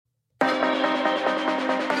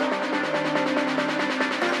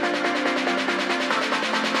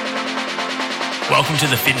Welcome to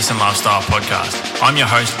the Fitness and Lifestyle Podcast. I'm your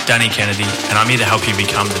host, Danny Kennedy, and I'm here to help you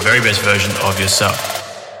become the very best version of yourself.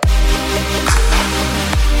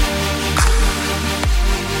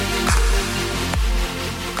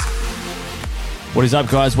 What is up,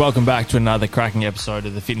 guys? Welcome back to another cracking episode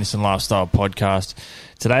of the Fitness and Lifestyle Podcast.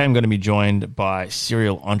 Today, I'm going to be joined by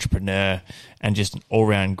serial entrepreneur and just an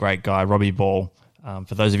all-round great guy, Robbie Ball.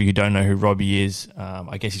 For those of you who don't know who Robbie is,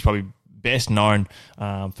 I guess he's probably best known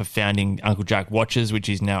for founding Uncle Jack Watches, which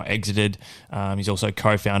he's now exited. He's also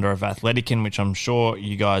co-founder of Athletican, which I'm sure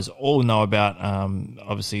you guys all know about.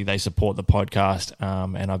 Obviously, they support the podcast,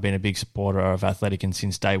 and I've been a big supporter of Athletican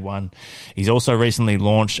since day one. He's also recently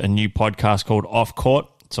launched a new podcast called Off Court.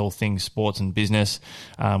 It's all things sports and business,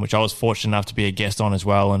 which I was fortunate enough to be a guest on as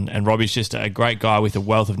well. And Robbie's just a great guy with a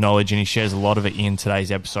wealth of knowledge, and he shares a lot of it in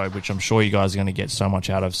today's episode, which I'm sure you guys are going to get so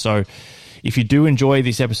much out of. So if you do enjoy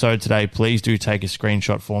this episode today, please do take a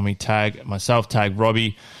screenshot for me. Tag myself, tag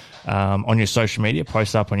Robbie on your social media,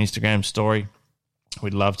 post up on Instagram story.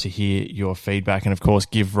 We'd love to hear your feedback. And, of course,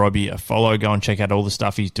 give Robbie a follow. Go and check out all the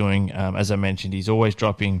stuff he's doing. As I mentioned, he's always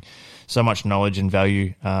dropping so much knowledge and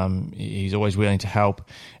value. He's always willing to help,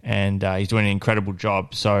 and he's doing an incredible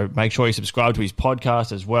job. So make sure you subscribe to his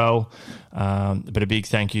podcast as well. But a big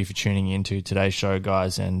thank you for tuning into today's show,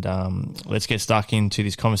 guys. And let's get stuck into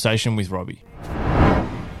this conversation with Robbie.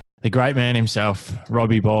 The great man himself,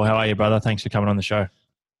 Robbie Ball. How are you, brother? Thanks for coming on the show.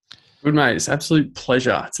 Good, mate. It's an absolute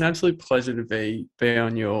pleasure. It's an absolute pleasure to be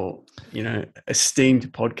on your,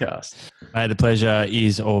 esteemed podcast. Mate, the pleasure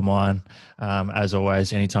is all mine. As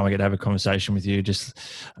always, anytime I get to have a conversation with you, just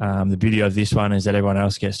the beauty of this one is that everyone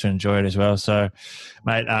else gets to enjoy it as well. So,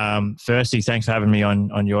 mate, firstly, thanks for having me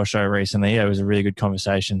on your show recently. It was a really good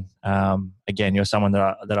conversation. Again, you're someone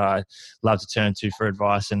that I love to turn to for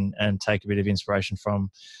advice and take a bit of inspiration from.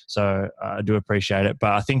 So I do appreciate it.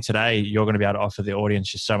 But I think today you're going to be able to offer the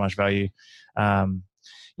audience just so much value. And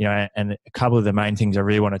a couple of the main things I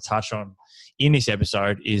really want to touch on in this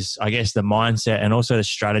episode is, I guess, the mindset and also the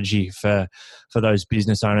strategy for those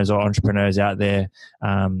business owners or entrepreneurs out there.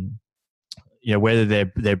 Whether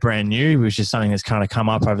they're brand new, which is something that's kind of come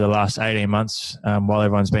up over the last 18 months while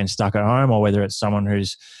everyone's been stuck at home, or whether it's someone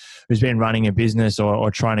who's been running a business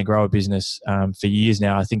or trying to grow a business for years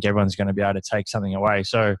now. I think everyone's going to be able to take something away.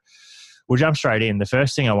 So we'll jump straight in. The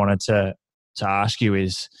first thing I wanted to ask you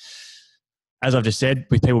is, as I've just said,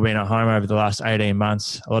 with people being at home over the last 18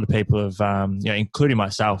 months, a lot of people have, including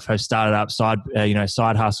myself, have started up side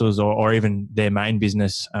hustles or even their main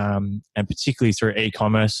business, and particularly through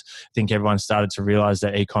e-commerce. I think everyone started to realize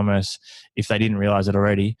that e-commerce, if they didn't realize it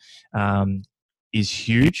already, is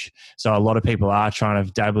huge. So a lot of people are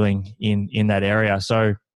dabbling in that area.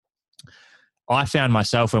 So I found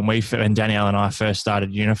myself when Danielle and I first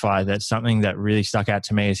started Unify, that something that really stuck out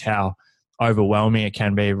to me is how overwhelming it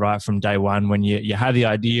can be right from day one when you have the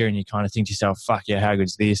idea and you kind of think to yourself, fuck yeah, how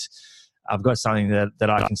good's this? I've got something that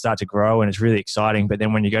I can start to grow and it's really exciting. But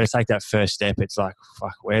then when you go to take that first step, it's like,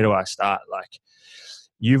 fuck, where do I start? Like,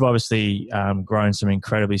 you've obviously grown some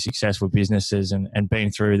incredibly successful businesses and been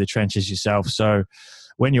through the trenches yourself. So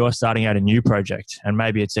when you're starting out a new project, and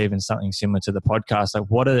maybe it's even something similar to the podcast, like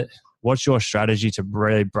what's your strategy to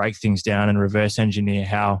really break things down and reverse engineer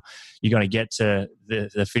how you're going to get to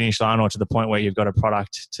the finish line or to the point where you've got a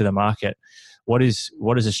product to the market? What is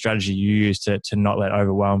a strategy you use to not let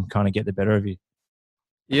overwhelm kind of get the better of you?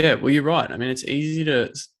 Yeah, well, you're right. I mean, it's easy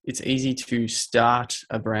to start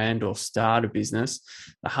a brand or start a business.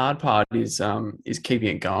 The hard part is keeping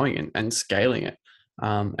it going and scaling it,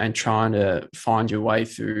 and trying to find your way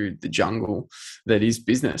through the jungle that is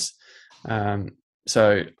business.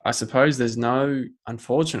 So I suppose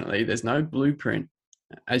unfortunately, there's no blueprint,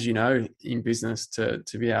 as you know, in business to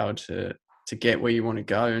be able to get where you want to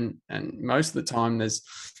go. And most of the time there's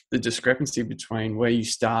the discrepancy between where you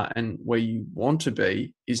start and where you want to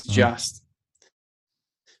be is just,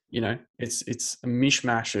 it's a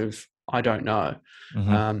mishmash of, I don't know.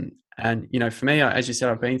 Mm-hmm. And, for me, as you said,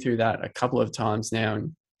 I've been through that a couple of times now.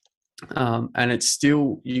 And it's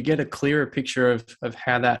still, you get a clearer picture of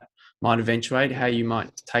how that might eventuate, how you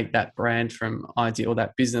might take that brand from idea, or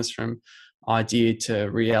that business from idea to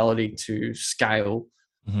reality to scale,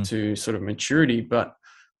 mm-hmm. to sort of maturity. But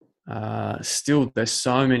still, there's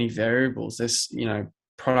so many variables. There's,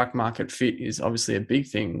 product market fit is obviously a big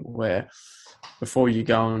thing, where before you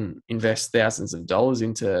go and invest thousands of dollars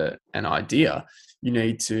into an idea, you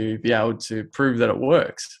need to be able to prove that it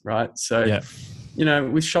works, right? So,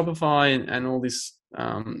 with Shopify and all this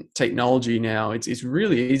technology now, it's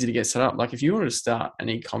really easy to get set up. Like, if you wanted to start an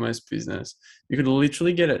e-commerce business, you could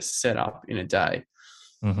literally get it set up in a day.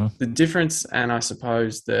 Mm-hmm. The difference, and I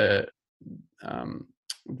suppose the um,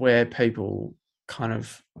 where people kind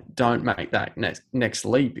of don't make that next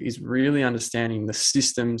leap is really understanding the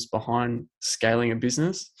systems behind scaling a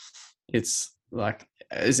business. It's like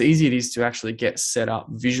as easy it is to actually get set up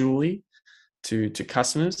visually to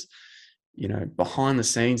customers. Behind the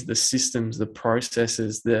scenes, the systems, the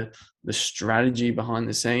processes, the strategy behind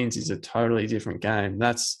the scenes is a totally different game.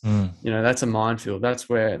 That's that's a minefield. That's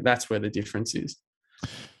where the difference is.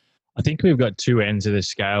 I think we've got two ends of the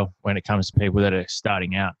scale when it comes to people that are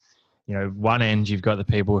starting out. One end, you've got the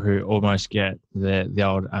people who almost get the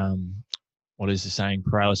old, what is the saying,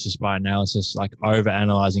 paralysis by analysis, like over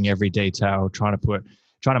analyzing every detail, trying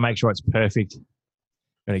to make sure it's perfect.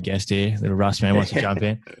 Got a guest here, little Russ man wants to jump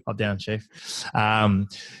in. Up down, Chief.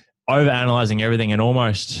 Over analyzing everything and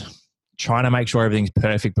almost trying to make sure everything's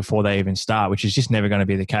perfect before they even start, which is just never going to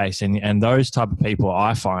be the case. And those type of people,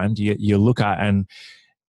 I find, you look at and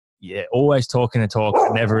always talking the talk,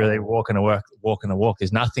 never really walking the walk.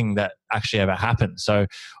 There's nothing that actually ever happens. So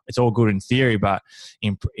it's all good in theory, but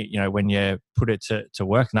when you put it to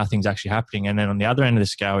work, nothing's actually happening. And then on the other end of the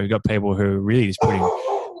scale, you've got people who are really just putting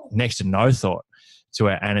next to no thought to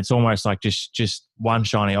it, and it's almost like just one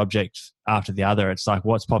shiny object after the other. It's like,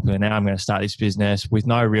 what's popular now? I'm going to start this business with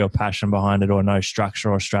no real passion behind it or no structure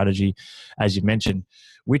or strategy, as you mentioned.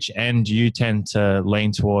 Which end do you tend to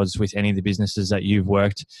lean towards with any of the businesses that you've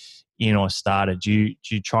worked in or started? Do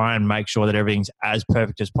you try and make sure that everything's as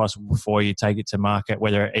perfect as possible before you take it to market,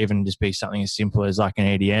 whether it even just be something as simple as like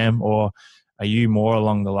an EDM, or are you more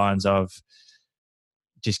along the lines of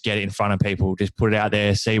just get it in front of people, just put it out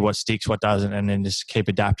there, see what sticks, what doesn't, and then just keep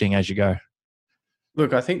adapting as you go?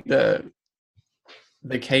 Look, I think the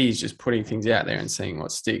key is just putting things out there and seeing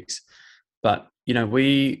what sticks. But,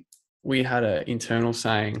 we had an internal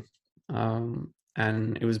saying,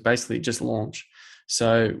 and it was basically just launch.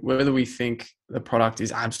 So whether we think the product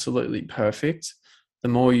is absolutely perfect, the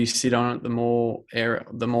more you sit on it,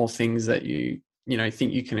 the more things that you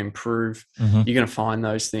think you can improve, you're going to find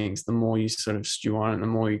those things. The more you sort of stew on it, the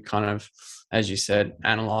more you kind of, as you said,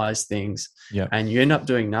 analyze things, and you end up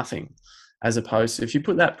doing nothing. As opposed to if you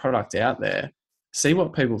put that product out there, see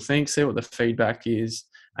what people think, see what the feedback is,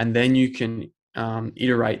 and then you can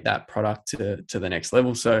iterate that product to the next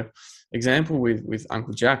level. So example with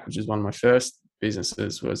Uncle Jack, which is one of my first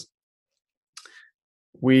businesses, was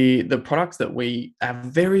the products that our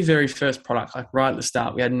very, very first product, like right at the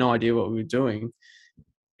start, we had no idea what we were doing.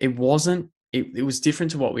 It was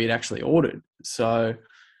different to what we had actually ordered. So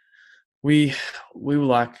we were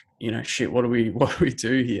like, shit, what do we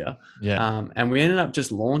do here? Yeah. And we ended up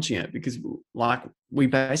just launching it because like we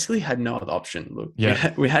basically had no other option. Look,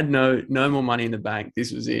 we had no more money in the bank.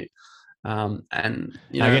 This was it. And I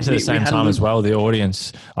guess at the same time as well, the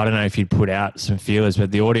audience, I don't know if you'd put out some feelers,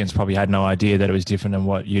 but the audience probably had no idea that it was different than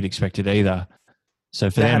what you'd expected either.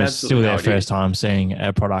 So for them, it's still their first time seeing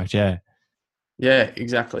a product. Yeah,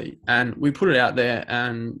 exactly. And we put it out there,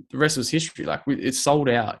 and the rest was history. Like it sold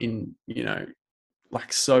out in,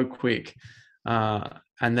 like so quick.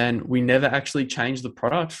 And then we never actually changed the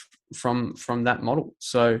product from that model.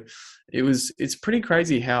 So it's pretty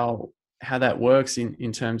crazy how that works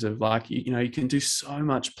in terms of like, you can do so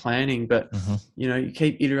much planning, but you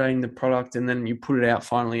keep iterating the product and then you put it out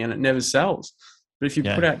finally and it never sells. But if you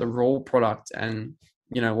put out the raw product, and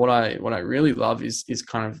what I really love is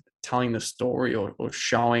kind of telling the story or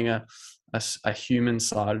showing a human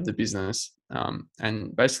side of the business,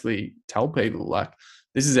 and basically tell people like,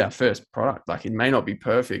 this is our first product. Like it may not be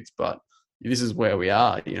perfect, but this is where we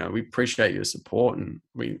are. We appreciate your support and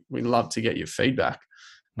we love to get your feedback.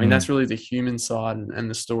 I mean, that's really the human side and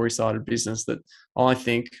the story side of business that I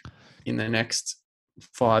think in the next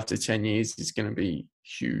 5 to 10 years is going to be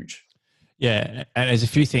huge. Yeah, and there's a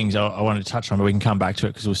few things I wanted to touch on, but we can come back to it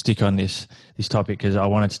because we'll stick on this topic because I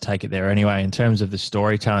wanted to take it there anyway. In terms of the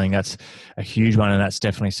storytelling, that's a huge one, and that's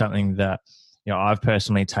definitely something that I've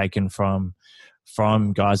personally taken from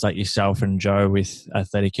guys like yourself and Joe with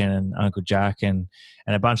Athletican and Uncle Jack and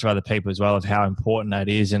a bunch of other people as well, of how important that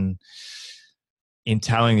is, and in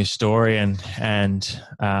telling the story and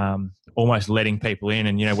almost letting people in.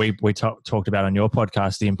 And we talked about on your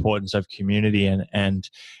podcast the importance of community and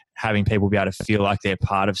having people be able to feel like they're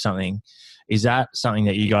part of something. Is that something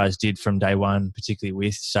that you guys did from day one, particularly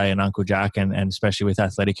with, say, an Uncle Jack and especially with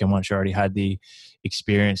Athletic, and once you already had the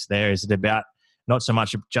experience there? Is it about not so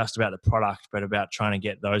much just about the product, but about trying to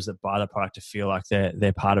get those that buy the product to feel like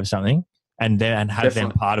they're part of something and have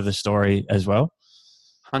them part of the story as well?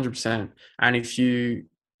 100%. And if you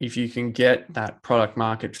if you can get that product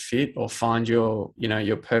market fit or find your,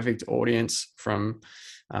 your perfect audience from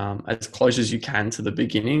as close as you can to the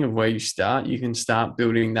beginning of where you start, you can start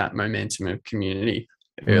building that momentum of community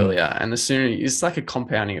earlier. And the sooner, it's like a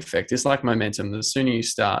compounding effect. It's like momentum. The sooner you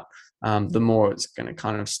start, the more it's going to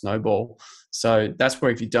kind of snowball. So that's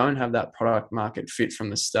where, if you don't have that product market fit from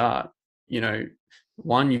the start,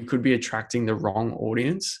 one, you could be attracting the wrong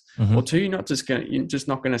audience, or two, you're just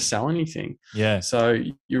not going to sell anything. Yeah. So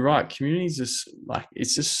you're right. Community is just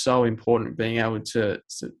it's just so important, being able to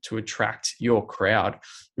attract your crowd.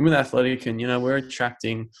 And with Athletic, and we're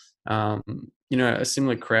attracting, a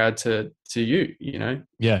similar crowd to you.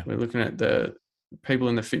 Yeah. We're looking at the people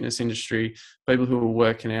in the fitness industry, people who are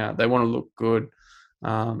working out. They want to look good.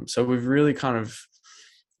 So we've really kind of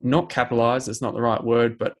not capitalized. That's not the right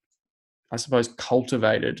word, but I suppose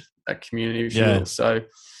cultivated that community feel. So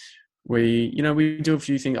we do a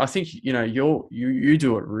few things. I think, you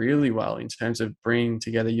do it really well in terms of bringing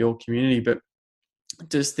together your community, but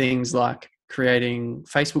just things like creating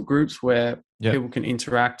Facebook groups where people can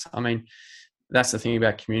interact. I mean, that's the thing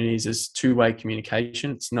about communities, is two-way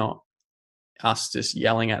communication. It's not us just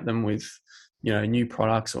yelling at them with, new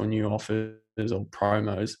products or new offers or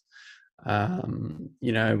promos.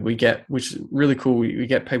 We get, which is really cool, we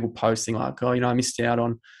get people posting like, oh, I missed out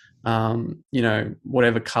on,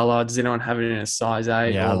 whatever color. Does anyone have it in a size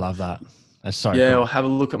 8? Yeah, I love that. That's so cool. Or have a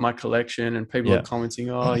look at my collection, and people are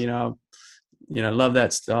commenting, oh, love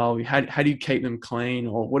that style. How do you keep them clean,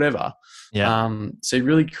 or whatever? So you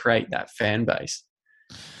really create that fan base.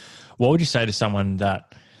 What would you say to someone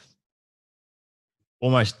that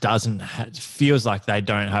almost feels like they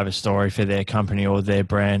don't have a story for their company or their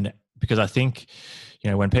brand? Because I think,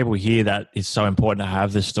 when people hear that it's so important to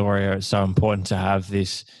have the story, or it's so important to have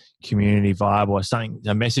this community vibe or something,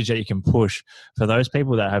 a message that you can push for those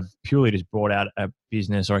people that have purely just brought out a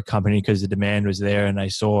business or a company because the demand was there and they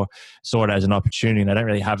saw it as an opportunity, and they don't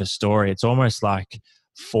really have a story. It's almost like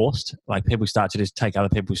forced. Like, people start to just take other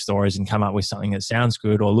people's stories and come up with something that sounds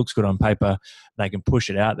good or looks good on paper. They can push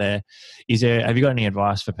it out there. Have you got any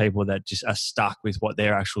advice for people that just are stuck with what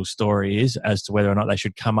their actual story is, as to whether or not they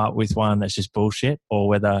should come up with one that's just bullshit, or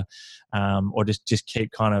whether, or just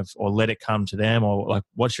keep kind of, or let it come to them, or like,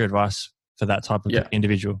 what's your advice for that type of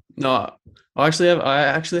individual? No, I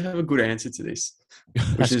actually have a good answer to this,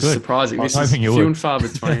 which is surprising. This is few and far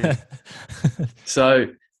between. So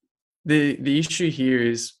the issue here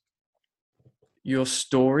is, your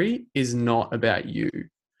story is not about you.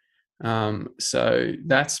 So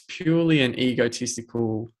that's purely an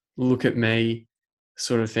egotistical look at me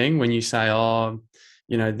sort of thing. When you say, oh,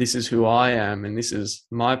 this is who I am, and this is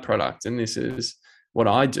my product, and this is what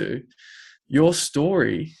I do. Your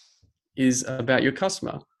story is about your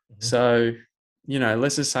customer. So,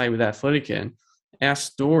 let's just say with Athletic, our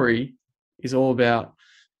story is all about,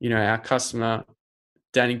 our customer,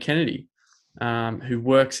 Danny Kennedy, who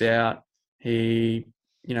works out. He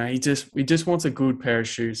just wants a good pair of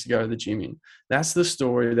shoes to go to the gym in. That's the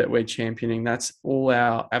story that we're championing. That's all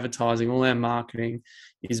our advertising, all our marketing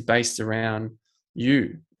is based around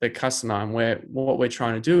you, the customer. And what we're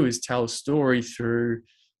trying to do is tell a story through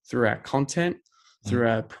our content, through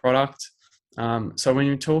our product. So when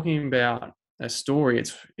you're talking about a story,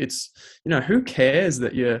 it's who cares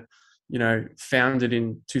that you're founded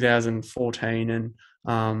in 2014 and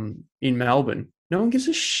in Melbourne? No one gives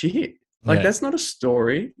a shit. That's not a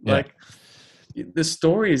story. The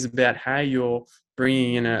story is about how you're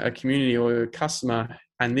bringing in a community or a customer,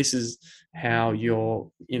 and this is how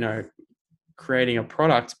you're creating a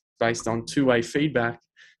product based on two-way feedback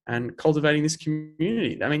and cultivating this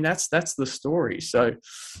community. I mean, that's the story. So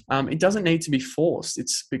it doesn't need to be forced.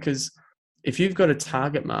 It's because if you've got a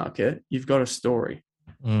target market, you've got a story.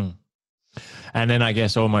 And then I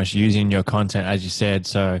guess almost using your content, as you said.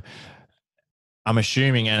 So I'm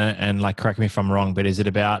assuming, and like, correct me if I'm wrong, but is it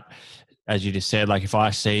about, as you just said, like, if I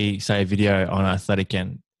see, say, a video on Athletic,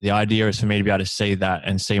 and the idea is for me to be able to see that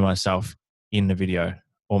and see myself in the video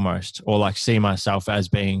almost, or like see myself as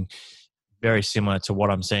being very similar to what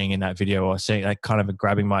I'm seeing in that video, or seeing that kind of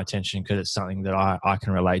grabbing my attention because it's something that I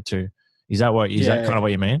can relate to. Is that kind of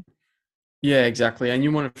what you mean? Yeah, exactly. And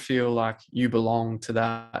you want to feel like you belong to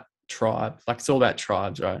that tribe. Like, it's all about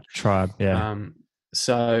tribes, right? Tribe, yeah.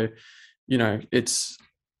 So, it's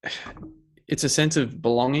a sense of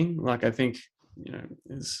belonging. Like, I think,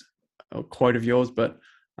 is a quote of yours, but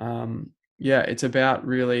it's about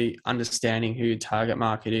really understanding who your target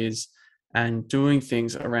market is and doing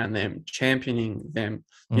things around them, championing them.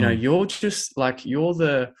 You're just like, you're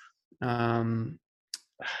the, I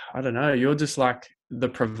don't know, you're just like the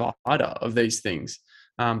provider of these things.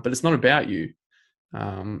 But it's not about you.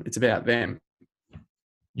 It's about them.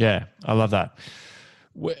 Yeah, I love that.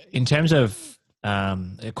 In terms of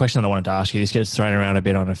a question that I wanted to ask you, this gets thrown around a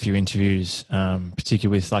bit on a few interviews,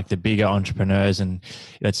 particularly with like the bigger entrepreneurs, and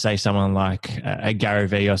let's say someone like a Gary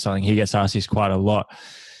Vee or something. He gets asked this quite a lot.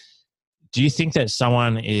 Do you think that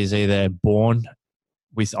someone is either born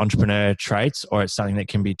with entrepreneur traits, or it's something that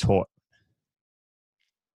can be taught?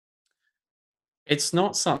 It's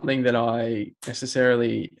not something that I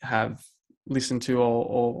necessarily have listened to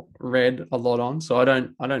or read a lot on, so I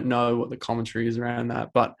don't know what the commentary is around that.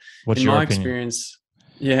 But What's in your my opinion? experience,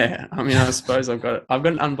 yeah, I mean, I suppose I've got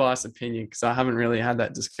an unbiased opinion because I haven't really had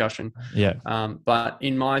that discussion. Yeah. But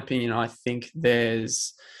in my opinion, I think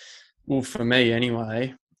well, for me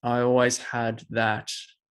anyway, I always had that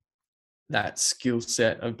skill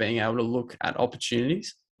set of being able to look at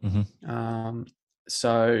opportunities. Mm-hmm.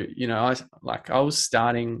 So I was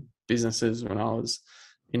starting businesses when I was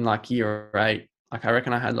in like year 8. Like I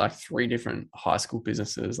reckon I had like 3 different high school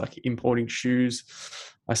businesses, like importing shoes.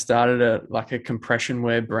 I started a compression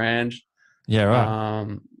wear brand, Yeah,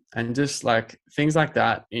 right. and just like things like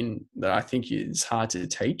that that I think is hard to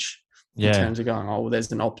teach in Yeah. terms of going, oh, well,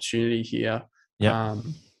 there's an opportunity here. Yep.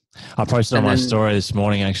 Um, I posted on and my then story this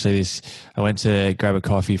morning. Actually, I went to grab a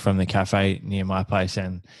coffee from the cafe near my place,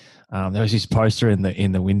 and there was this poster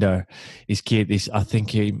in the window. This kid, I think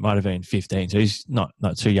he might have been 15, so he's not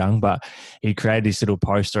too young, but he created this little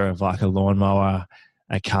poster of like a lawnmower,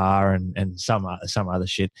 a car, and some other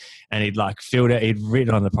shit, and he'd like filled it. He'd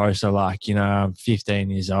written on the poster like, I'm 15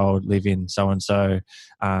 years old, live in so and so,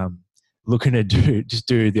 looking to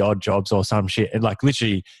do the odd jobs or some shit, and like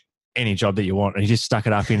literally any job that you want. And he just stuck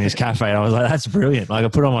it up in his cafe. And I was like, that's brilliant. Like I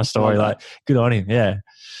put on my story, like, good on him. Yeah.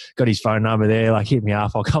 Got his phone number there. Like, hit me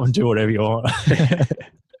up. I'll come and do whatever you want.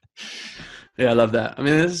 Yeah, I love that. I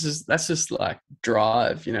mean, that's just like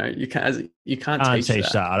drive. You can't Can't teach teach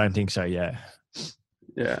that. that. I don't think so. Yeah.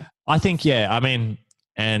 Yeah. I think, yeah. I mean,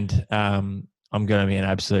 and I'm going to be an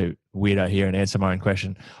absolute weirdo here and answer my own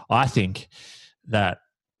question. I think that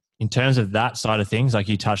in terms of that side of things, like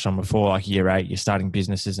you touched on before, like year 8, you're starting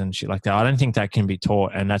businesses and shit like that. I don't think that can be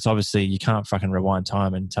taught. And that's obviously, you can't fucking rewind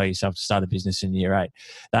time and tell yourself to start a business in year 8.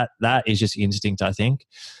 That is just instinct, I think.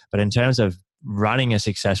 But in terms of running a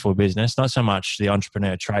successful business, not so much the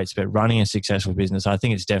entrepreneur traits, but running a successful business, I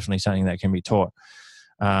think it's definitely something that can be taught.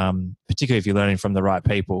 Particularly if you're learning from the right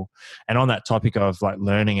people. And on that topic of like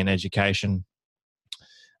learning and education,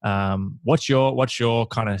 what's your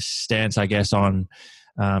kind of stance, I guess, on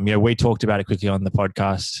we talked about it quickly on the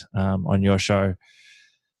podcast on your show,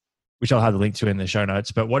 which I'll have the link to in the show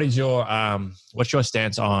notes. But what's your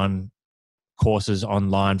stance on courses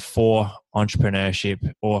online for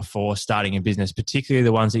entrepreneurship or for starting a business, particularly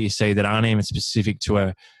the ones that you see that aren't even specific to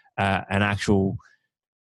an actual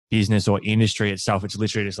business or industry itself? It's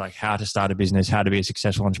literally just like how to start a business, how to be a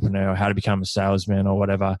successful entrepreneur, how to become a salesman or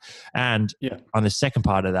whatever. And on the second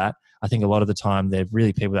part of that, I think a lot of the time they're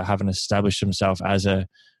really people that haven't established themselves as a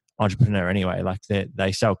entrepreneur anyway. Like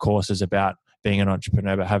they sell courses about being an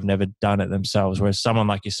entrepreneur but have never done it themselves. Whereas someone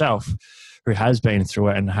like yourself who has been through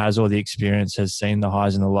it and has all the experience, has seen the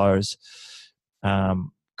highs and the lows,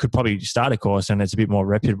 could probably start a course and it's a bit more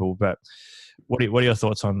reputable. But what are your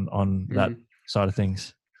thoughts on that side of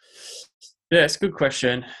things? Yeah, it's a good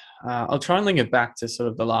question. I'll try and link it back to sort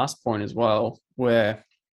of the last point as well, where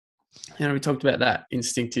we talked about that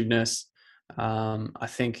instinctiveness. I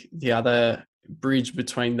think the other bridge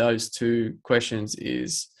between those two questions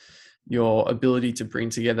is your ability to bring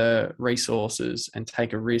together resources and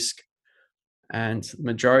take a risk. And the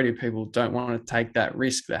majority of people don't want to take that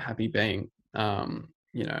risk. They're happy being, in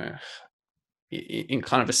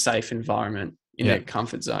kind of a safe environment in their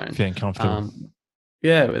comfort zone. Feeling comfortable.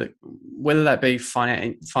 Whether that be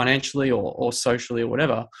financially or socially or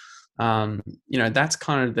whatever, that's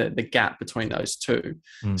kind of the gap between those two.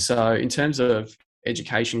 So in terms of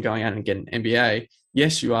education, going out and getting an MBA,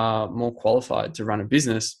 yes, you are more qualified to run a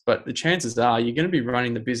business, but the chances are you're going to be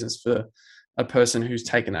running the business for a person who's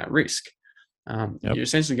taken that risk. You're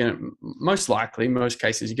essentially going to, most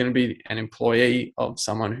cases, you're going to be an employee of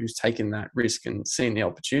someone who's taken that risk and seen the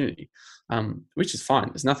opportunity, which is fine.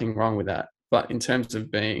 There's nothing wrong with that. But in terms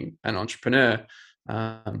of being an entrepreneur,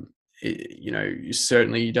 you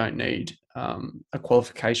certainly don't need a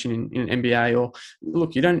qualification in an MBA, or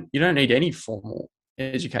look, you don't need any formal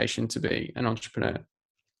education to be an entrepreneur.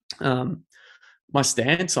 My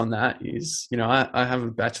stance on that is, I have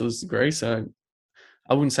a bachelor's degree, so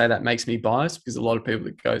I wouldn't say that makes me biased, because a lot of people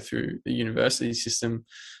that go through the university system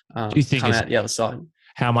do you think come out the other side.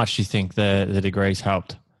 How much do you think the degrees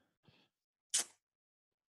helped?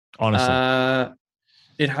 Honestly.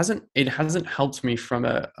 it hasn't helped me from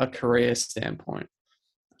a career standpoint.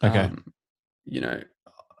 Okay. You know,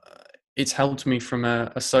 it's helped me from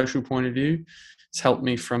a social point of view. It's helped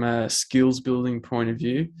me from a skills building point of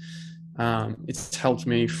view. It's helped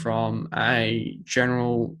me from a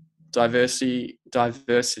general diversity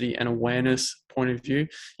and awareness point of view.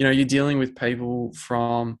 You're dealing with people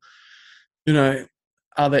from,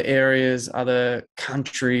 other areas, other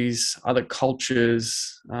countries, other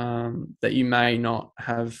cultures, that you may not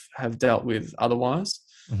have dealt with otherwise.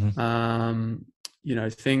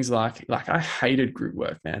 Things like I hated group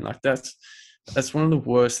work, man. Like that's one of the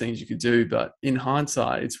worst things you could do. But in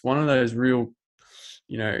hindsight, it's one of those real,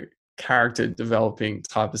 character developing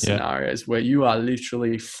type of scenarios where you are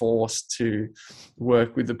literally forced to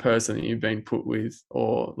work with the person that you've been put with,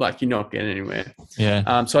 or like you're not getting anywhere.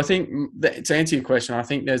 Yeah. So I think to answer your question, I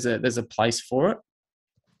think there's a place for it.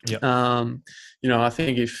 Yeah. I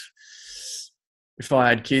think if I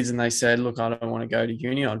had kids and they said, look, I don't want to go to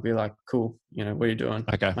uni, I'd be like, cool, what are you doing?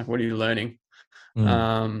 Okay. Like, what are you learning?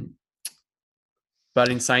 But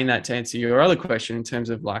in saying that, to answer your other question, in terms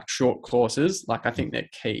of like short courses, like I think they're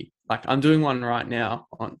key. Like I'm doing one right now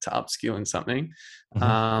to upskill in something.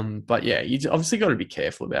 But yeah, you obviously got to be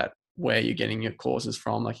careful about where you're getting your courses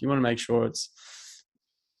from. Like you want to make sure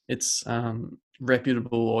it's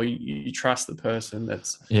reputable, or you trust the person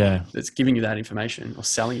that's giving you that information or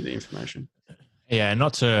selling you the information. Yeah,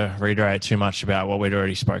 not to reiterate too much about what we'd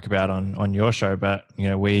already spoke about on your show, but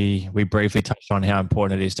we briefly touched on how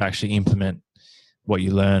important it is to actually implement what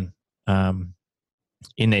you learn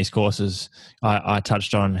in these courses. I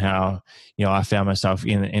touched on how I found myself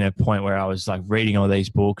in a point where I was like reading all these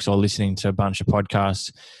books or listening to a bunch of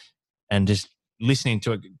podcasts and just listening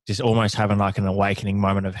to it, just almost having like an awakening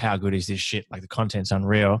moment of how good is this shit? Like the content's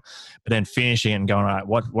unreal, but then finishing it and going, all right,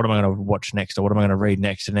 what am I going to watch next, or what am I going to read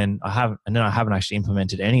next? And then I haven't actually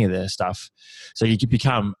implemented any of their stuff. So you could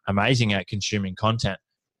become amazing at consuming content,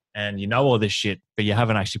 and all this shit, but you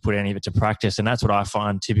haven't actually put any of it to practice. And that's what I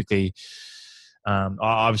find typically. I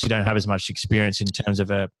obviously don't have as much experience in terms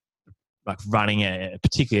of running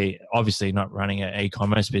particularly obviously not running an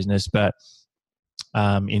e-commerce business, but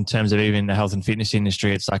in terms of even the health and fitness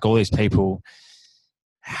industry, it's like all these people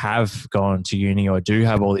have gone to uni or do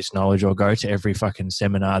have all this knowledge or go to every fucking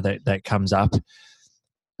seminar that comes up,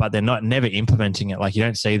 but they're never implementing it. Like you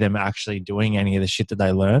don't see them actually doing any of the shit that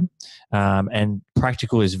they learn. And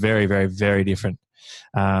practical is very, very, very different.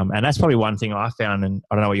 And that's probably one thing I found, and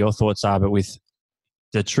I don't know what your thoughts are, but with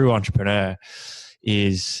the true entrepreneur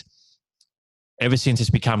is ever since it's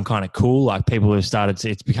become kind of cool, like people have started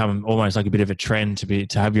it's become almost like a bit of a trend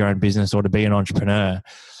to have your own business or to be an entrepreneur.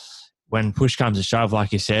 When push comes to shove,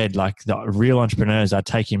 like you said, like the real entrepreneurs are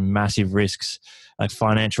taking massive risks, like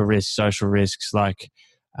financial risks, social risks, like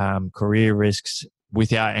career risks,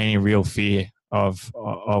 without any real fear of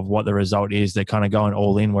what the result is. They're kind of going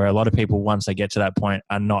all in, where a lot of people, once they get to that point,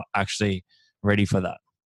 are not actually ready for that,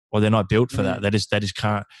 or they're not built for that. They just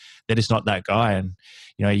can't. They're just not that guy. And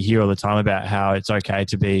you hear all the time about how it's okay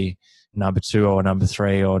to be number 2 or number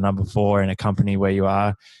 3 or number 4 in a company where you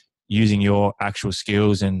are using your actual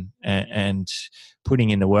skills and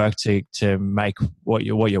putting in the work to make what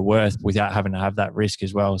you're worth without having to have that risk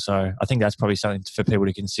as well. So I think that's probably something for people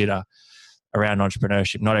to consider around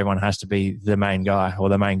entrepreneurship. Not everyone has to be the main guy or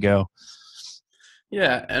the main girl.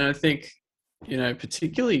 Yeah, and I think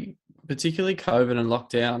particularly COVID and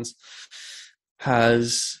lockdowns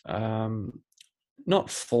has not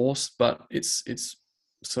forced, but it's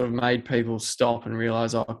sort of made people stop and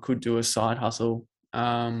realize, I could do a side hustle,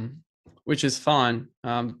 which is fine.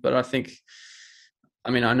 But I think,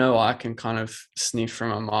 I know I can kind of sniff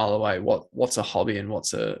from a mile away what's a hobby and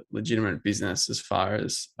what's a legitimate business as far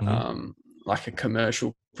as like a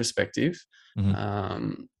commercial perspective.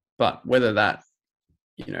 But whether that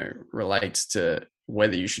relates to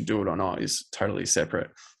whether you should do it or not is totally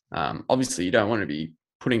separate. Obviously, you don't want to be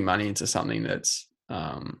putting money into something that's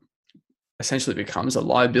essentially becomes a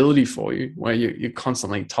liability for you, where you're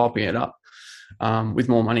constantly topping it up with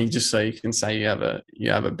more money just so you can say you have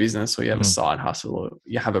a business, or you have a side hustle, or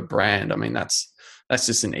you have a brand. That's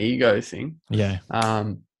just an ego thing. Yeah.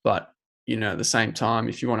 But at the same time,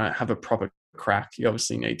 if you want to have a proper crack, you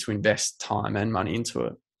obviously need to invest time and money into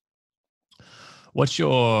it. What's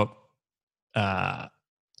your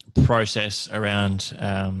process around,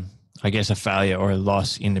 I guess, a failure or a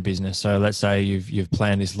loss in the business? So let's say you've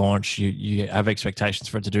planned this launch, you have expectations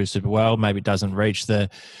for it to do super well. Maybe it doesn't reach the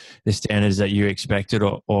standards that you expected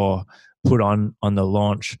or put on the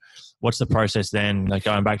launch. What's the process then? Like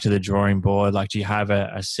going back to the drawing board, like do you have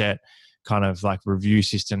a set kind of like review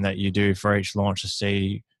system that you do for each launch to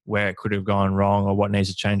see where it could have gone wrong or what needs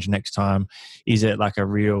to change next time? Is it like a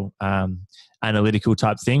real analytical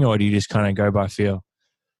type thing, or do you just kind of go by feel?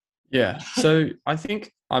 Yeah. So I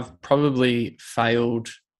think I've probably failed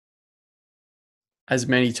as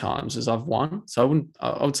many times as I've won. So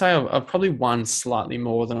I would say I've probably won slightly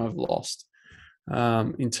more than I've lost,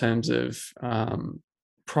 in terms of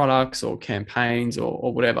products or campaigns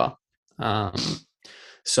or whatever.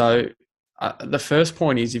 So the first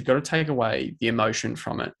point is you've got to take away the emotion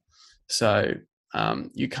from it. So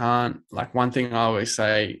you can't, like, one thing I always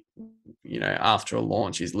say, after a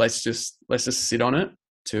launch is let's just sit on it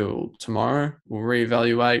till tomorrow. We'll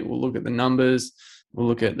reevaluate. We'll look at the numbers. We'll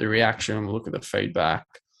look at the reaction. We'll look at the feedback,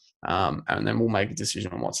 and then we'll make a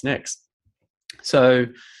decision on what's next. So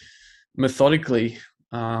methodically,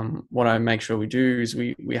 what I make sure we do is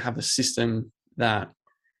we have a system that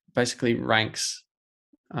basically ranks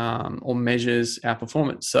or measures our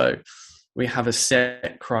performance. So we have a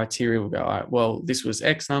set criteria. We'll go, all right, well, this was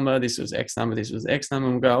X number, this was X number, this was X number.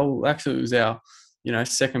 And we'll go, oh, actually, it was our,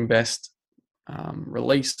 second best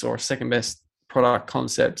release or second best product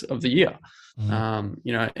concept of the year.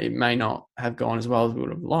 Mm-hmm. It may not have gone as well as we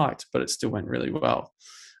would have liked, but it still went really well.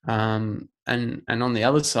 And on the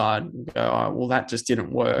other side, we go, all right, well, that just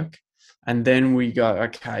didn't work. And then we go,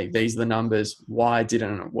 okay, these are the numbers. Why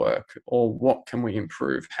didn't it work? Or what can we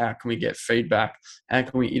improve? How can we get feedback? How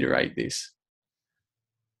can we iterate this?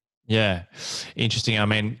 Yeah, interesting. I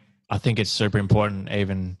mean, I think it's super important.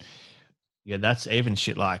 That's even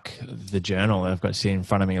shit like the journal that I've got sitting in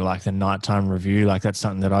front of me, like the nighttime review. Like that's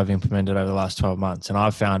something that I've implemented over the last 12 months, and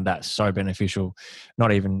I've found that so beneficial.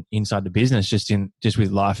 Not even inside the business, just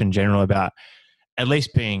with life in general, about at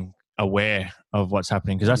least being aware of what's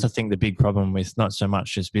happening, because that's I think the big problem with not so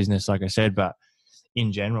much just business, like I said, but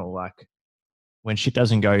in general. Like when shit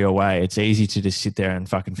doesn't go your way, it's easy to just sit there and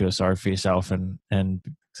fucking feel sorry for yourself and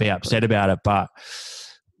be upset about it. But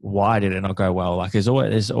why did it not go well? Like there's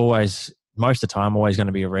always most of the time always going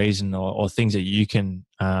to be a reason or things that you can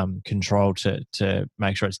control to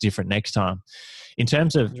make sure it's different next time. In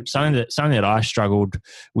terms of something that I struggled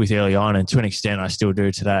with early on, and to an extent I still do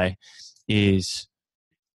today, is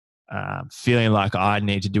feeling like I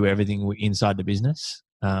need to do everything inside the business.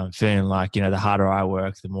 Feeling like, the harder I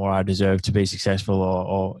work, the more I deserve to be successful,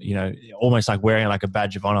 or almost like wearing like a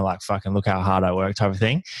badge of honor, like fucking look how hard I work type of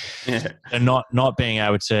thing. Yeah. And not being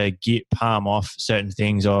able to palm off certain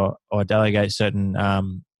things or delegate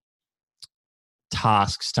certain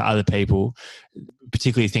tasks to other people,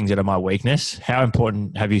 particularly things that are my weakness. How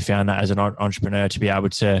important have you found that as an entrepreneur to be able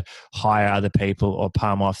to hire other people or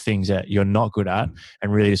palm off things that you're not good at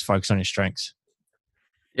and really just focus on your strengths?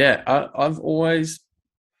 Yeah, I've always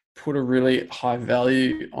put a really high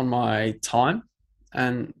value on my time,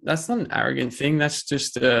 and that's not an arrogant thing. That's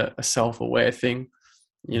just a self-aware thing,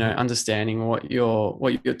 understanding what your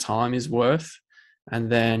time is worth.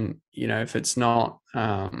 And then, if it's not,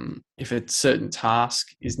 if a certain task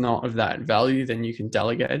is not of that value, then you can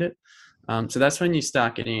delegate it. So that's when you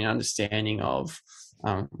start getting an understanding of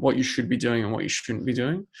what you should be doing and what you shouldn't be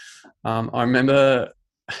doing. I remember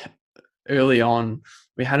early on,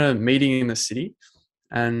 we had a meeting in the city,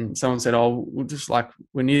 and someone said, oh,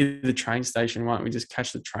 we're near the train station. Why don't we just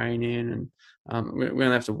catch the train in? And we only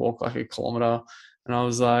have to walk like a kilometer. And I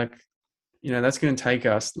was like, that's going to take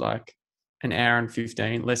us like an hour and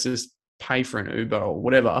 15. Let's just pay for an Uber or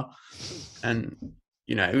whatever. And,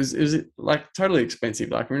 it was like totally expensive.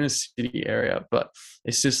 Like we're in a city area, but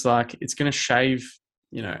it's just like, it's going to shave,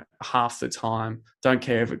 half the time. Don't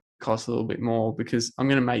care if it costs a little bit more, because I'm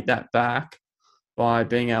going to make that back by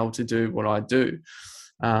being able to do what I do.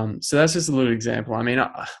 So that's just a little example. I mean,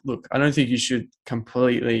 look, I don't think you should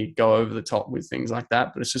completely go over the top with things like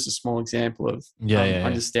that, but it's just a small example of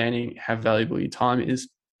understanding how valuable your time is.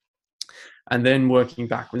 And then working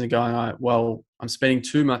backwards and going, all right, well, I'm spending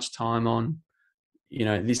too much time on,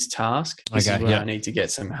 this task. This is where I need to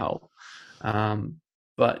get some help.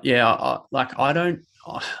 But yeah,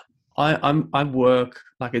 I work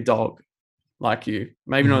like a dog, like you,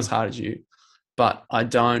 maybe not as hard as you, but I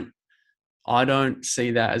don't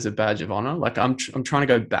see that as a badge of honor. Like I'm trying to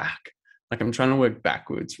go back. Like I'm trying to work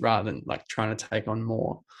backwards rather than like trying to take on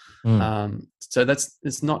more. So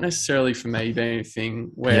it's not necessarily for me being a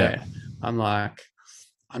thing where I'm like,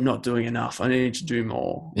 I'm not doing enough. I need to do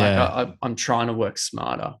more. Like I'm trying to work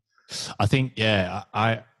smarter. I think,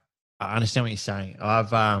 I understand what you're saying.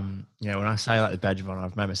 I've, when I say like the badge of honor,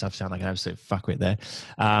 I've made myself sound like an absolute fuckwit there.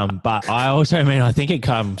 But I also mean, I think it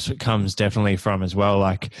comes definitely from as well,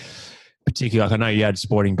 like, particularly, like I know you had a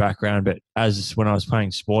sporting background, but when I was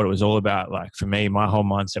playing sport, it was all about, like, for me, my whole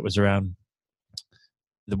mindset was around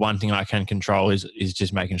the one thing I can control is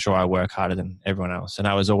just making sure I work harder than everyone else. And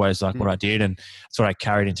that was always like what I did. And that's what I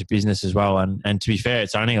carried into business as well. And to be fair,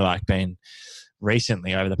 it's only like been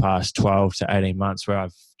recently over the past 12 to 18 months where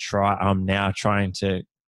I'm now trying to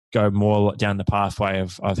go more down the pathway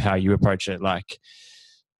of how you approach it. Like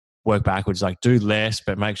work backwards, like do less,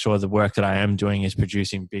 but make sure the work that I am doing is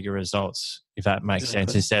producing bigger results, if that makes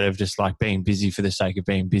sense, instead of just like being busy for the sake of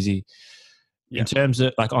being busy. In terms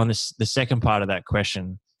of like on this, the second part of that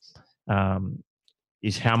question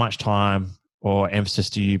is how much time or emphasis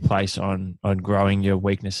do you place on growing your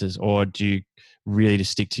weaknesses, or do you really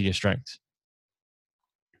just stick to your strengths?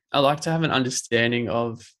 I like to have a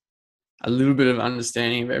little bit of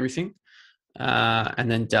understanding of everything, and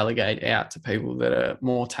then delegate out to people that are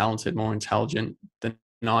more talented, more intelligent than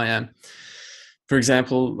I am. For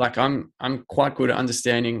example, like I'm quite good at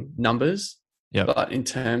understanding numbers, but in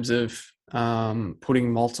terms of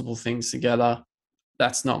putting multiple things together,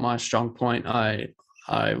 that's not my strong point. I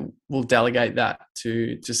will delegate that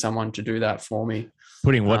to someone to do that for me.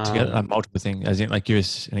 Putting what together? Like multiple things, as in like give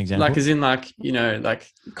us an example. Like as in like, like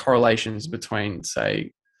correlations between,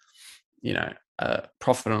 say, a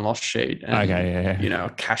profit and loss sheet and a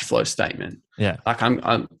cash flow statement. Yeah. Like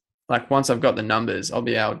I'm like, once I've got the numbers, I'll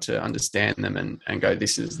be able to understand them and go,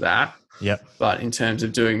 this is that. Yeah. But in terms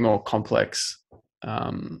of doing more complex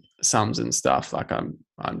sums and stuff, like I'm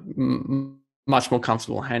much more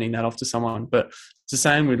comfortable handing that off to someone. But it's the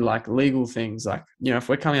same with like legal things. Like, if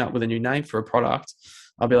we're coming up with a new name for a product,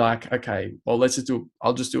 I'll be like, okay, well,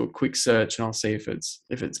 I'll just do a quick search and I'll see if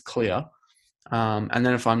it's clear. And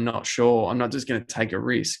then if I'm not sure, I'm not just going to take a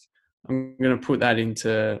risk. I'm going to put that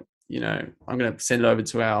into, I'm going to send it over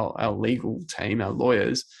to our legal team, our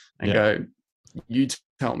lawyers, and go, you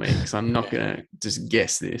tell me, because I'm not going to just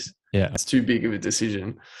guess this. Yeah. It's too big of a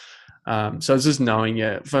decision. So it's just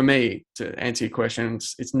knowing, for me, to answer your question,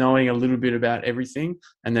 it's knowing a little bit about everything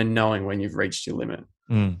and then knowing when you've reached your limit.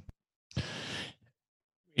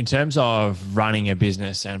 In terms of running a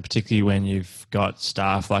business, and particularly when you've got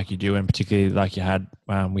staff like you do, and particularly like you had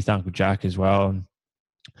with Uncle Jack as well,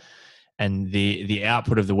 and the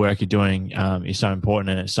output of the work you're doing is so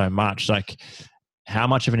important, and it's so much. Like, how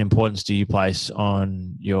much of an importance do you place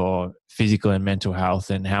on your physical and mental health,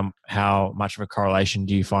 and how much of a correlation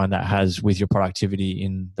do you find that has with your productivity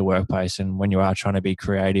in the workplace and when you are trying to be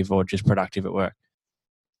creative or just productive at work?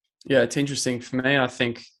 Yeah, it's interesting. For me, I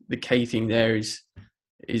think the key thing there is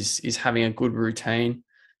having a good routine,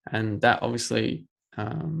 and that obviously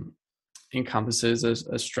encompasses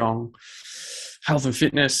a strong health and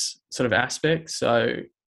fitness sort of aspect. So,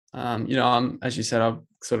 I'm, as you said, I've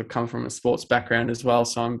sort of come from a sports background as well,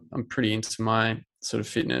 so I'm pretty into my sort of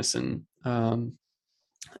fitness, and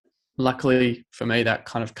luckily for me, that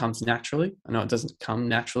kind of comes naturally. I know it doesn't come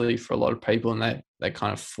naturally for a lot of people, and they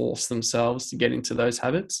kind of force themselves to get into those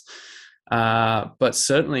habits. But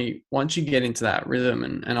certainly once you get into that rhythm,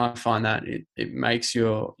 and I find that it makes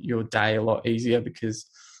your day a lot easier, because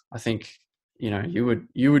I think, you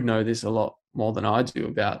would know this a lot more than I do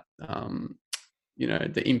about,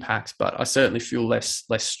 the impacts, but I certainly feel less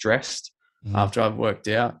stressed after I've worked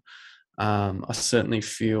out. I certainly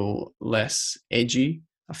feel less edgy.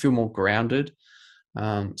 I feel more grounded.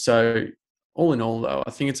 So all in all, though,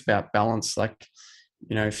 I think it's about balance. Like,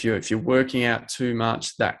 if you're working out too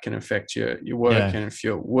much, that can affect your work. Yeah. And if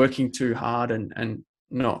you're working too hard and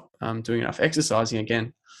not doing enough exercising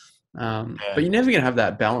again, but you're never going to have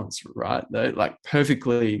that balance, right? Like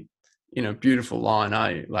perfectly, beautiful line,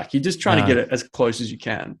 are you? Like, you're just trying to get it as close as you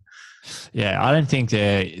can. Yeah, I don't think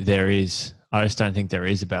there is. I just don't think there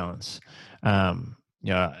is a balance.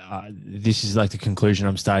 This is like the conclusion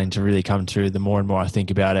I'm starting to really come to the more and more I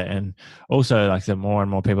think about it. And also, like, the more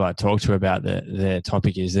and more people I talk to about the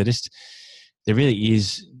topic is there really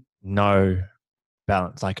is no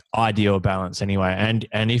balance, like ideal balance anyway.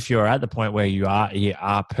 And if you're at the point where you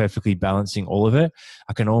are perfectly balancing all of it,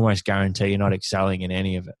 I can almost guarantee you're not excelling in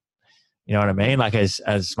any of it. You know what I mean? Like,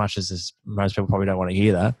 as much as most people probably don't want to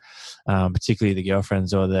hear that, particularly the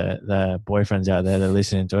girlfriends or the boyfriends out there that are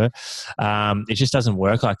listening to it. It just doesn't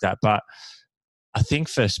work like that. But I think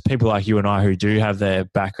for people like you and I who do have the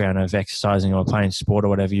background of exercising or playing sport or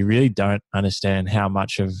whatever, you really don't understand how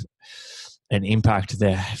much of an impact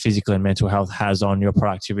their physical and mental health has on your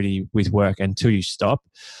productivity with work until you stop.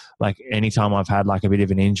 Like, anytime I've had like a bit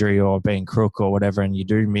of an injury or been crook or whatever, and you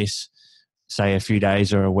do miss, say, a few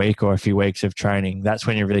days or a week or a few weeks of training, that's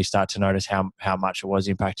when you really start to notice how much it was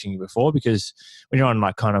impacting you before. Because when you're on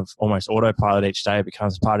like kind of almost autopilot each day, it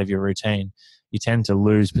becomes part of your routine. You tend to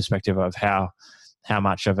lose perspective of how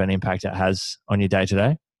much of an impact it has on your day to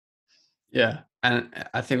day. Yeah, and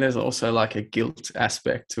I think there's also like a guilt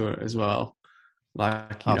aspect to it as well.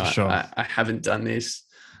 Like, Oh, for sure. I haven't done this.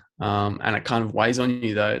 And it kind of weighs on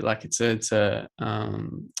you though. Like it's a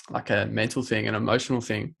like a mental thing, an emotional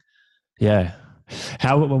thing. Yeah.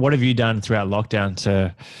 What have you done throughout lockdown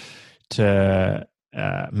to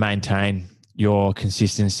maintain your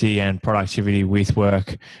consistency and productivity with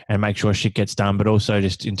work and make sure shit gets done, but also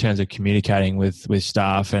just in terms of communicating with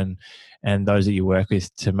staff and those that you work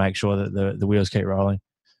with to make sure that the wheels keep rolling?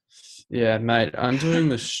 Yeah, mate, I'm doing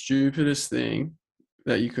the stupidest thing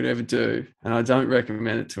that you could ever do, and I don't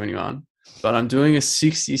recommend it to anyone. But I'm doing a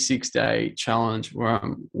 66-day challenge where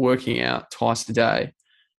I'm working out twice a day,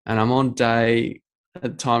 and I'm on day at the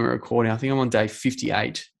time of recording. I think I'm on day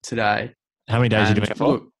 58 today. How many days are you doing And it for?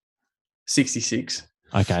 look, 66.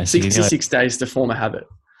 Okay, so you're 66 days to form a habit.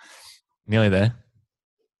 nearly there.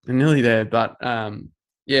 I'm nearly there, but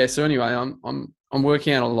yeah. So anyway, I'm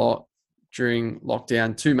working out a lot during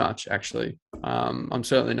lockdown. Too much, actually. I'm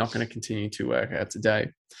certainly not going to continue to work out today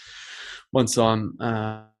once I'm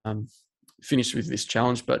finished with this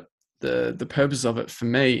challenge. But the purpose of it for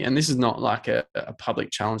me, and this is not like a public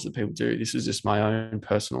challenge that people do. This is just my own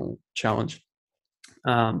personal challenge.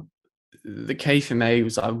 The key for me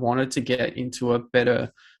was I wanted to get into a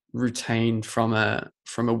better routine from a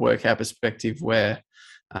workout perspective where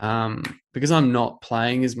because I'm not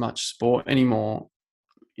playing as much sport anymore,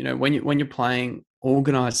 when you're playing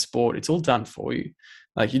organized sport, it's all done for you.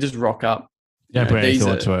 Like you just rock up. You don't put any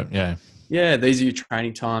thought to it. Yeah, these are your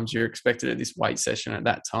training times. You're expected at this weight session at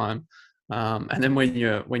that time. And then when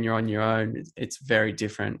you're on your own, it's very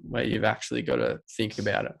different where you've actually got to think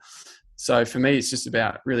about it. So for me, it's just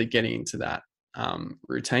about really getting into that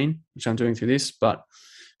routine, which I'm doing through this, but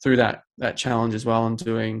through that challenge as well, I'm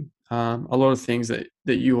doing a lot of things that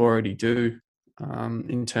you already do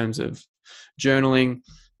in terms of journaling,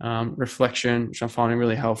 reflection, which I'm finding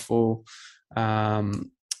really helpful.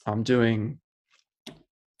 I'm doing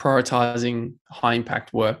prioritizing high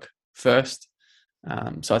impact work first.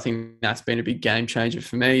 So I think that's been a big game changer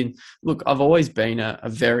for me. And look, I've always been a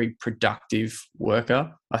very productive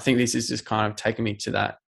worker. I think this is just kind of taking me to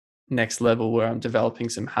that next level where I'm developing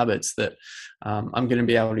some habits that I'm going to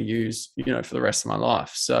be able to use, for the rest of my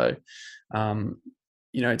life. So, to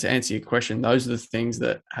answer your question, those are the things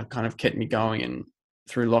that have kind of kept me going and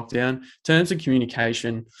through lockdown. In terms of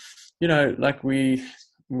communication, like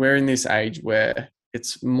we're in this age where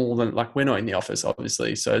it's more than, like, we're not in the office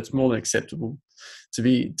obviously, so it's more than acceptable to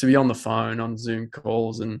be on the phone, on Zoom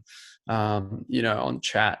calls, and on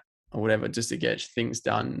chat or whatever, just to get things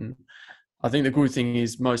done. I think the good thing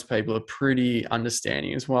is most people are pretty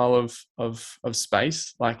understanding as well of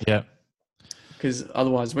space, like, Yeah. because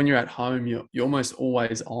otherwise when you're at home you're almost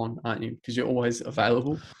always on, aren't you? Because you're always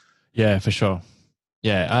available. Yeah, for sure.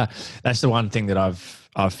 Yeah, that's the one thing that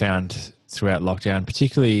I've found throughout lockdown,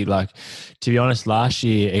 particularly, like, to be honest, last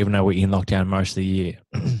year, even though we're in lockdown most of the year,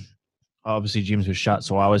 obviously gyms were shut,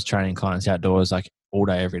 so I was training clients outdoors like all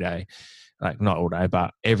day, every day. Like not all day,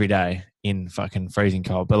 but every day in fucking freezing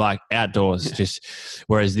cold, but like outdoors. Yeah. Just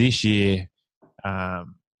whereas this year, I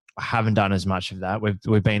haven't done as much of that.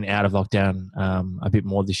 We've been out of lockdown a bit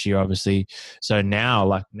more this year, obviously. So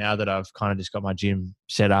now that I've kind of just got my gym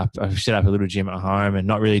set up, I've set up a little gym at home and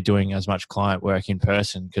not really doing as much client work in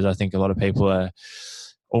person, because I think a lot of people are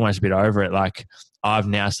almost a bit over it. Like, I've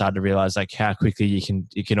now started to realize like how quickly you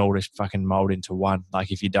can all just fucking mold into one.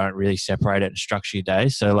 Like if you don't really separate it and structure your day.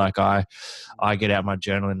 So like I get out my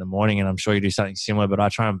journal in the morning, and I'm sure you do something similar, but I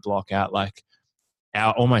try and block out like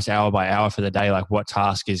almost hour by hour for the day, like what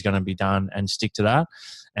task is going to be done, and stick to that.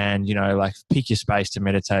 And, like pick your space to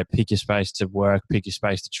meditate, pick your space to work, pick your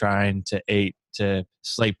space to train, to eat, to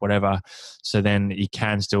sleep, whatever. So then you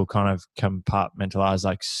can still kind of compartmentalize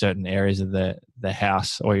like certain areas of the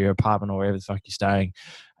house or your apartment or wherever the fuck you're staying,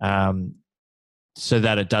 so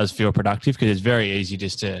that it does feel productive. Because it's very easy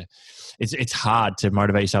it's hard to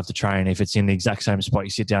motivate yourself to train if it's in the exact same spot you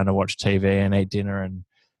sit down to watch TV and eat dinner and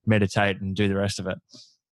meditate and do the rest of it.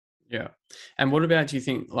 Yeah. And what about, do you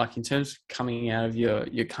think, like in terms of coming out of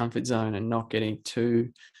your comfort zone and not getting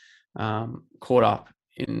too caught up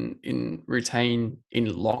in routine in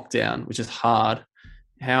lockdown, which is hard,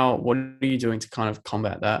 what are you doing to kind of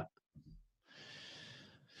combat that?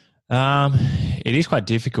 It is quite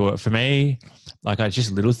difficult for me. Like, it's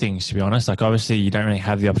just little things, to be honest. Like, obviously you don't really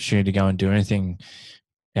have the opportunity to go and do anything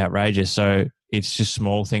outrageous. So it's just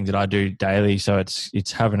small things that I do daily. So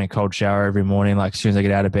it's having a cold shower every morning, like as soon as I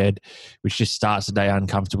get out of bed, which just starts the day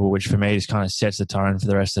uncomfortable, which for me just kind of sets the tone for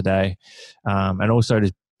the rest of the day. And also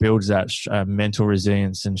just builds that mental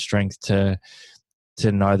resilience and strength to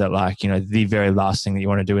to know that, like, you know, the very last thing that you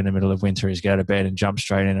want to do in the middle of winter is get out of bed and jump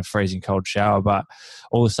straight in a freezing cold shower. But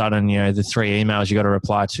all of a sudden, you know, the 3 emails you got to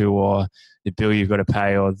reply to, or the bill you've got to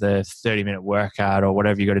pay, or the 30-minute workout, or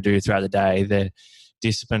whatever you got to do throughout the day, the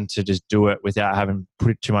discipline to just do it without having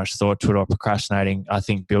put too much thought to it or procrastinating, I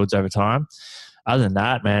think builds over time. Other than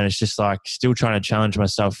that, man, it's just like still trying to challenge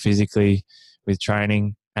myself physically with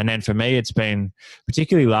training. And then for me, it's been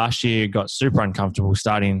particularly last year, got super uncomfortable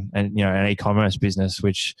starting an e-commerce business,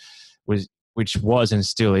 which was and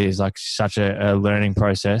still is like such a learning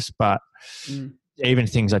process. But even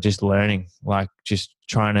things like just learning, like just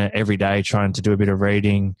every day trying to do a bit of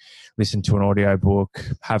reading, listen to an audio book,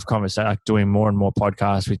 have conversation, like doing more and more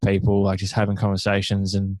podcasts with people, like just having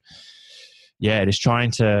conversations, and I'm just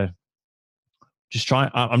trying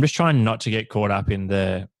not to get caught up in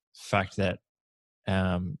the fact that,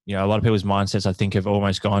 you know, a lot of people's mindsets, I think, have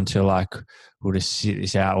almost gone to like, we'll just sit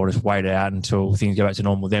this out or just wait it out until things go back to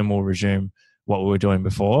normal, then we'll resume what we were doing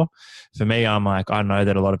before. For me, I'm like, I know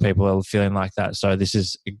that a lot of people are feeling like that. So this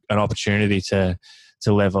is an opportunity to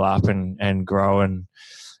level up and grow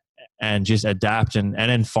and just adapt and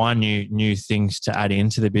then find new things to add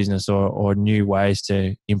into the business, or new ways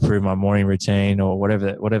to improve my morning routine, or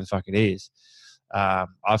whatever the fuck it is.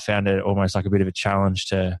 I've found it almost like a bit of a challenge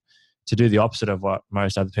to do the opposite of what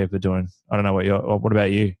most other people are doing. I don't know what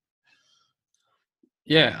about you?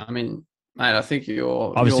 Yeah, I mean, mate, I think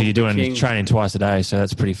you're doing king. Training twice a day, so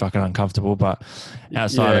that's pretty fucking uncomfortable. But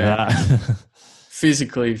outside of that,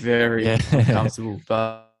 physically very uncomfortable.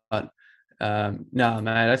 But no,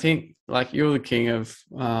 mate, I think like you're the king of,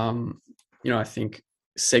 you know, I think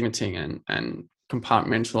segmenting and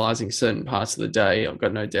compartmentalizing certain parts of the day. I've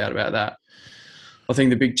got no doubt about that. I think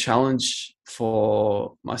the big challenge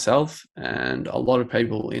for myself and a lot of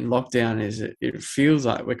people in lockdown is it feels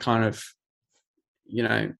like we're kind of, you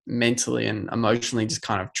know, mentally and emotionally just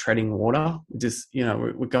kind of treading water. Just, you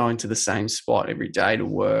know, we're going to the same spot every day to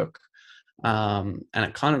work. And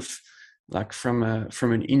it kind of like from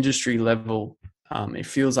an industry level, it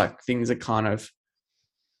feels like things are kind of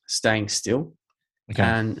staying still. okay.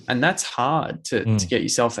 And that's hard to get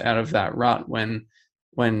yourself out of that rut when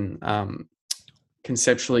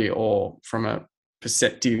conceptually or from a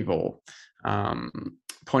perceptive or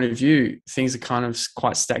point of view, things are kind of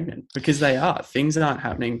quite stagnant, because things aren't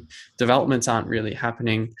happening, developments aren't really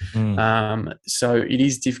happening. So it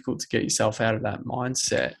is difficult to get yourself out of that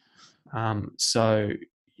mindset. So,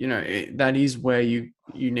 you know, that is where you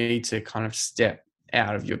need to kind of step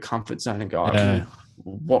out of your comfort zone and go, well,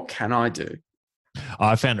 what can I do?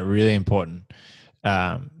 I found it really important.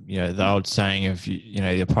 You know, the old saying of, you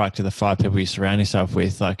know, you're a product of the 5 people you surround yourself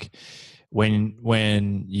with. Like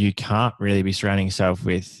when you can't really be surrounding yourself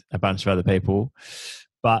with a bunch of other people,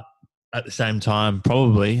 but at the same time,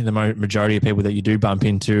 probably the majority of people that you do bump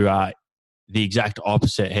into are the exact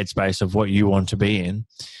opposite headspace of what you want to be in.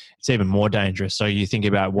 It's even more dangerous. So you think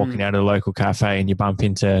about walking out of a local cafe and you bump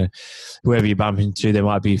into whoever you bump into, there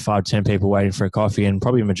might be 5, 10 people waiting for a coffee, and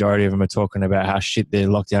probably a majority of them are talking about how shit their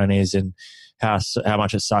lockdown is and how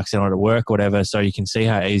much it sucks in order to work or whatever. So you can see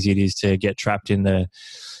how easy it is to get trapped in the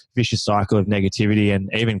vicious cycle of negativity,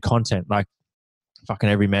 and even content like fucking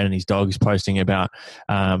every man and his dog is posting about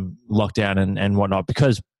lockdown and whatnot,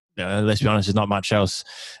 because let's be honest, there's not much else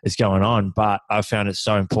that's going on. But I've found it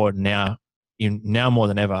so important now more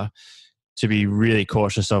than ever to be really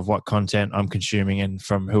cautious of what content I'm consuming and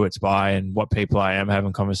from who it's by and what people I am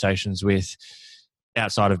having conversations with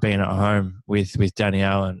outside of being at home with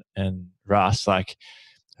Danielle and Russ. Like,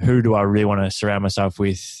 who do I really want to surround myself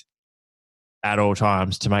with at all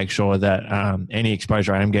times to make sure that any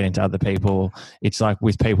exposure I am getting to other people, it's like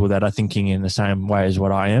with people that are thinking in the same way as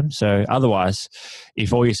what I am. So otherwise,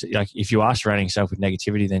 if you are surrounding yourself with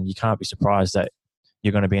negativity, then you can't be surprised that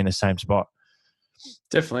you're going to be in the same spot.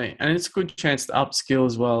 Definitely. And it's a good chance to upskill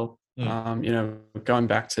as well. You know, going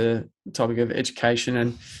back to the topic of education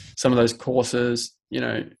and some of those courses, you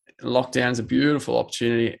know, lockdown's a beautiful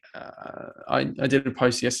opportunity. I did a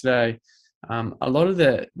post yesterday. A lot of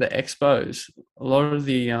the expos, a lot of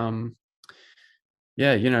the,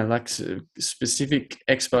 you know, like specific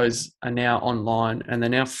expos are now online and they're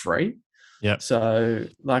now free. Yeah. So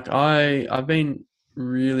like I've been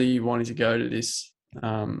really wanting to go to this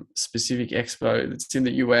specific expo that's in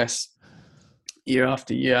the US year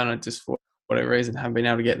after year, and I just for whatever reason haven't been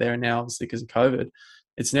able to get there. And now obviously because of COVID,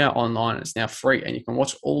 it's now online, it's now free, and you can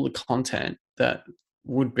watch all the content that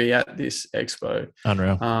would be at this expo.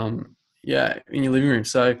 Unreal. In your living room.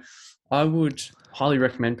 So I would highly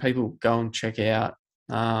recommend people go and check out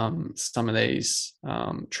some of these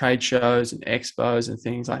trade shows and expos and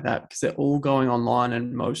things like that, because they're all going online,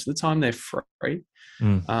 and most of the time they're free.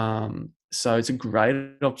 So it's a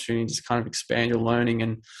great opportunity to kind of expand your learning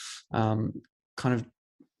and kind of,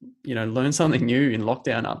 learn something new in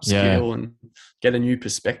lockdown, upskill and get a new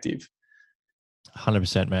perspective.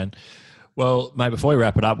 100%, man. Well, mate, before we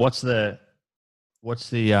wrap it up, what's the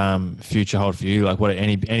future hold for you? Like, what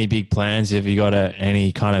any big plans? Have you got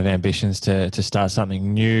any kind of ambitions to start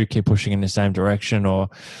something new, keep pushing in the same direction, or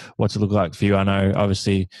what's it look like for you? I know,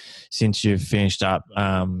 obviously, since you've finished up,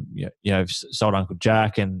 sold Uncle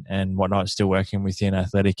Jack and whatnot, still working within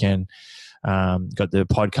Athletic, and got the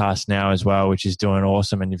podcast now as well, which is doing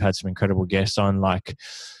awesome, and you've had some incredible guests on. Like,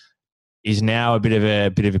 is now a bit of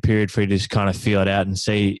a period for you to just kind of feel it out and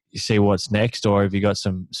see what's next, or have you got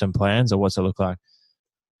some plans, or what's it look like?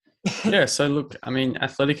 Yeah, so look, I mean,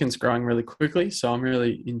 Athletic's growing really quickly, so I'm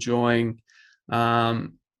really enjoying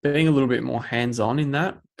being a little bit more hands-on in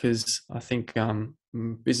that, because I think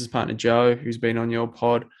business partner Joe, who's been on your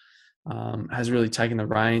pod, has really taken the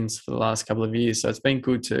reins for the last couple of years. So it's been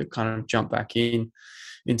good to kind of jump back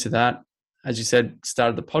into that. As you said,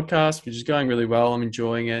 started the podcast, which is going really well. I'm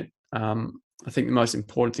enjoying it. I think the most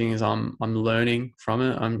important thing is I'm learning from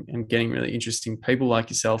it. I'm getting really interesting people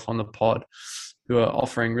like yourself on the pod, who are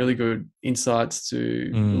offering really good insights to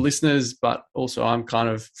the listeners, but also I'm kind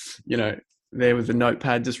of, there with the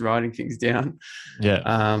notepad, just writing things down.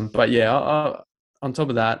 Yeah. But yeah, on top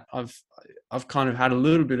of that, I've kind of had a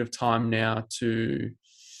little bit of time now to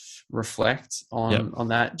reflect on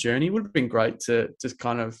that journey. It would have been great to just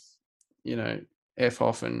kind of, F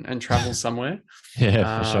off and travel somewhere.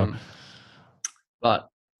 Yeah, for sure. But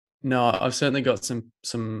no, I've certainly got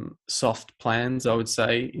some soft plans, I would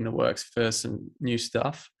say, in the works for some new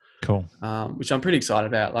stuff. Cool. Which I'm pretty excited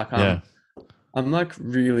about. Like, I'm like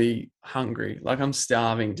really hungry. Like, I'm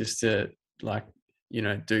starving just to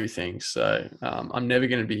do things. So I'm never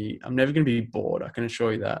going to be bored. I can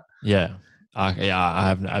assure you that. Yeah. I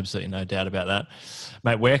have absolutely no doubt about that.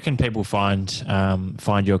 Mate, where can people find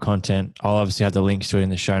your content? I'll obviously have the links to it in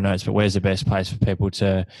the show notes, but where's the best place for people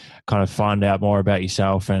to kind of find out more about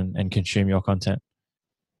yourself and consume your content?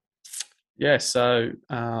 Yeah, so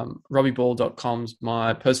robbieball.com's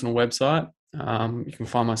my personal website. You can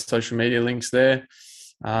find my social media links there.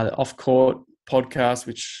 The Off Court podcast,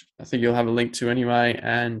 which I think you'll have a link to anyway,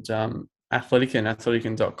 and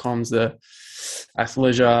Athleticon.com's the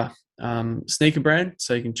athleisure sneaker brand,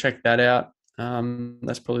 so you can check that out.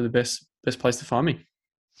 That's probably the best place to find me.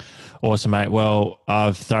 Awesome, mate. Well,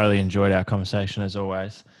 I've thoroughly enjoyed our conversation as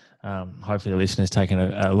always. Hopefully the listeners taken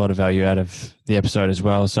a lot of value out of the episode as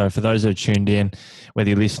well. So for those that are tuned in, whether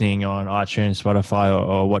you're listening on iTunes, Spotify,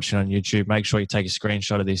 or watching on YouTube, make sure you take a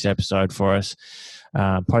screenshot of this episode for us.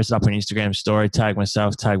 Post it up on Instagram story, tag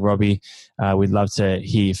myself, tag Robbie. We'd love to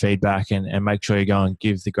hear your feedback, and make sure you go and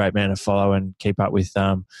give the great man a follow and keep up with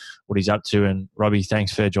what he's up to. And Robbie,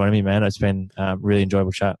 thanks for joining me, man. It's been a really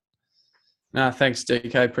enjoyable chat. Thanks,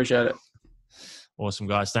 DK. Appreciate it. Awesome,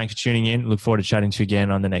 guys. Thanks for tuning in. Look forward to chatting to you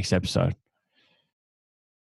again on the next episode.